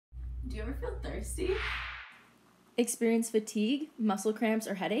Do you ever feel thirsty? Experience fatigue, muscle cramps,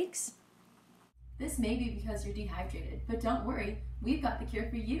 or headaches? This may be because you're dehydrated, but don't worry, we've got the cure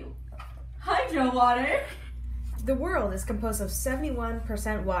for you. Hydro water! The world is composed of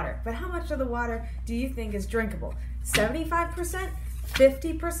 71% water, but how much of the water do you think is drinkable? 75%?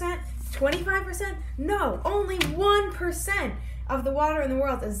 50%? 25%? No, only 1% of the water in the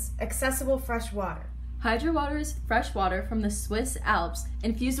world is accessible fresh water. Hydro water is fresh water from the Swiss Alps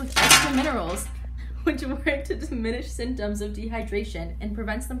infused with extra minerals, which work to diminish symptoms of dehydration and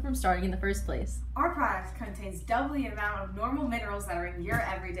prevents them from starting in the first place. Our product contains double the amount of normal minerals that are in your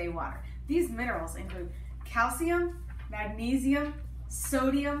everyday water. These minerals include calcium, magnesium,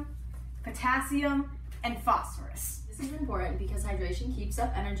 sodium, potassium, and phosphorus. This is important because hydration keeps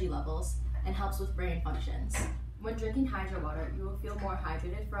up energy levels and helps with brain functions. When drinking hydro water, you will feel more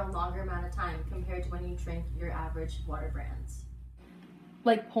hydrated for a longer amount of time compared to when you drink your average water brands.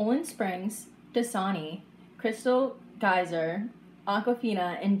 Like Poland Springs, Dasani, Crystal Geyser,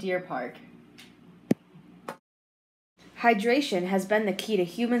 Aquafina, and Deer Park. Hydration has been the key to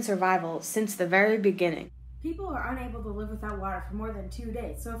human survival since the very beginning. People are unable to live without water for more than 2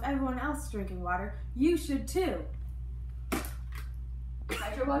 days, so if everyone else is drinking water, you should too.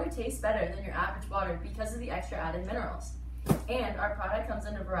 Hydro water tastes better than your average water because of the extra added minerals. And our product comes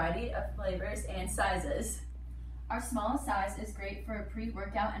in a variety of flavors and sizes. Our smallest size is great for a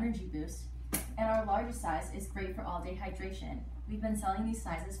pre-workout energy boost, and our largest size is great for all-day hydration. We've been selling these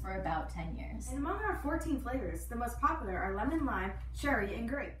sizes for about 10 years. And among our 14 flavors, the most popular are lemon, lime, cherry, and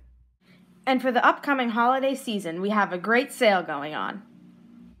grape. And for the upcoming holiday season, we have a great sale going on.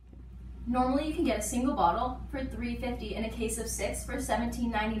 Normally you can get a single bottle for $3.50 and a case of 6 for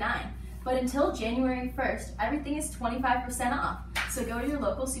 $17.99. But until January 1st, everything is 25% off. So go to your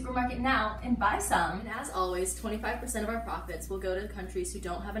local supermarket now and buy some. And as always, 25% of our profits will go to countries who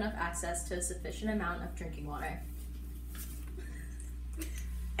don't have enough access to a sufficient amount of drinking water.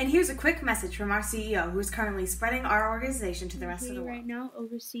 And here's a quick message from our CEO, who is currently spreading our organization to the rest of the world. Right now,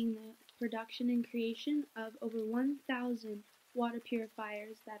 overseeing the production and creation of over 1,000 water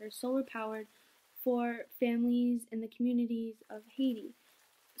purifiers that are solar powered for families in the communities of Haiti.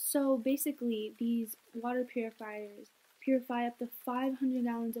 So basically, these water purifiers purify up to 500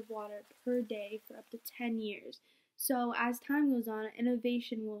 gallons of water per day for up to 10 years. So as time goes on,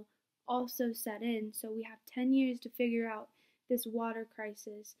 innovation will also set in. So we have 10 years to figure out this water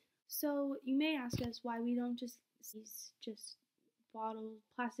crisis. So you may ask us why we don't just use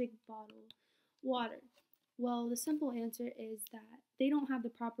plastic bottle water. Well, the simple answer is that they don't have the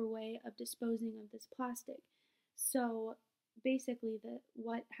proper way of disposing of this plastic. So basically,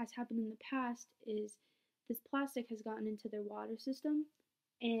 what has happened in the past is this plastic has gotten into their water system,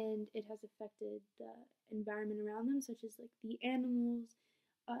 and it has affected the environment around them, such as like the animals,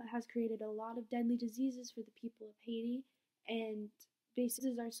 has created a lot of deadly diseases for the people of Haiti, and basically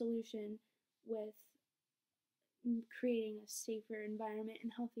this is our solution with creating a safer environment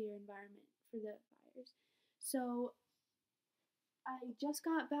and healthier environment for the buyers. So I just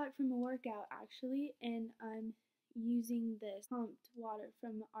got back from a workout actually, and I'm using this pumped water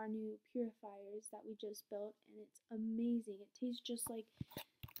from our new purifiers that we just built, and it's amazing. It tastes just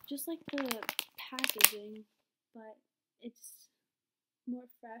like the packaging, but it's more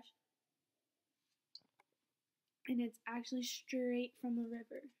fresh, and it's actually straight from the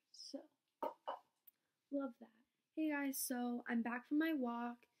river. So love that. Hey guys, so I'm back from my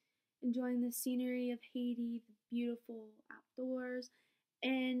walk, enjoying the scenery of Haiti, the beautiful outdoors.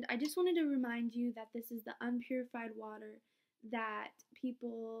 And I just wanted to remind you that this is the unpurified water that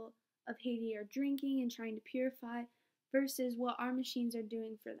people of Haiti are drinking and trying to purify versus what our machines are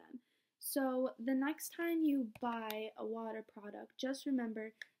doing for them. So the next time you buy a water product, just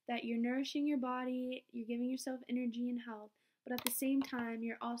remember that you're nourishing your body, you're giving yourself energy and health, but at the same time,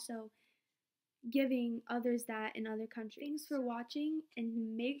 you're also giving others that in other countries. Thanks for watching,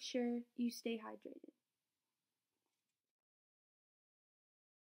 and make sure you stay hydrated.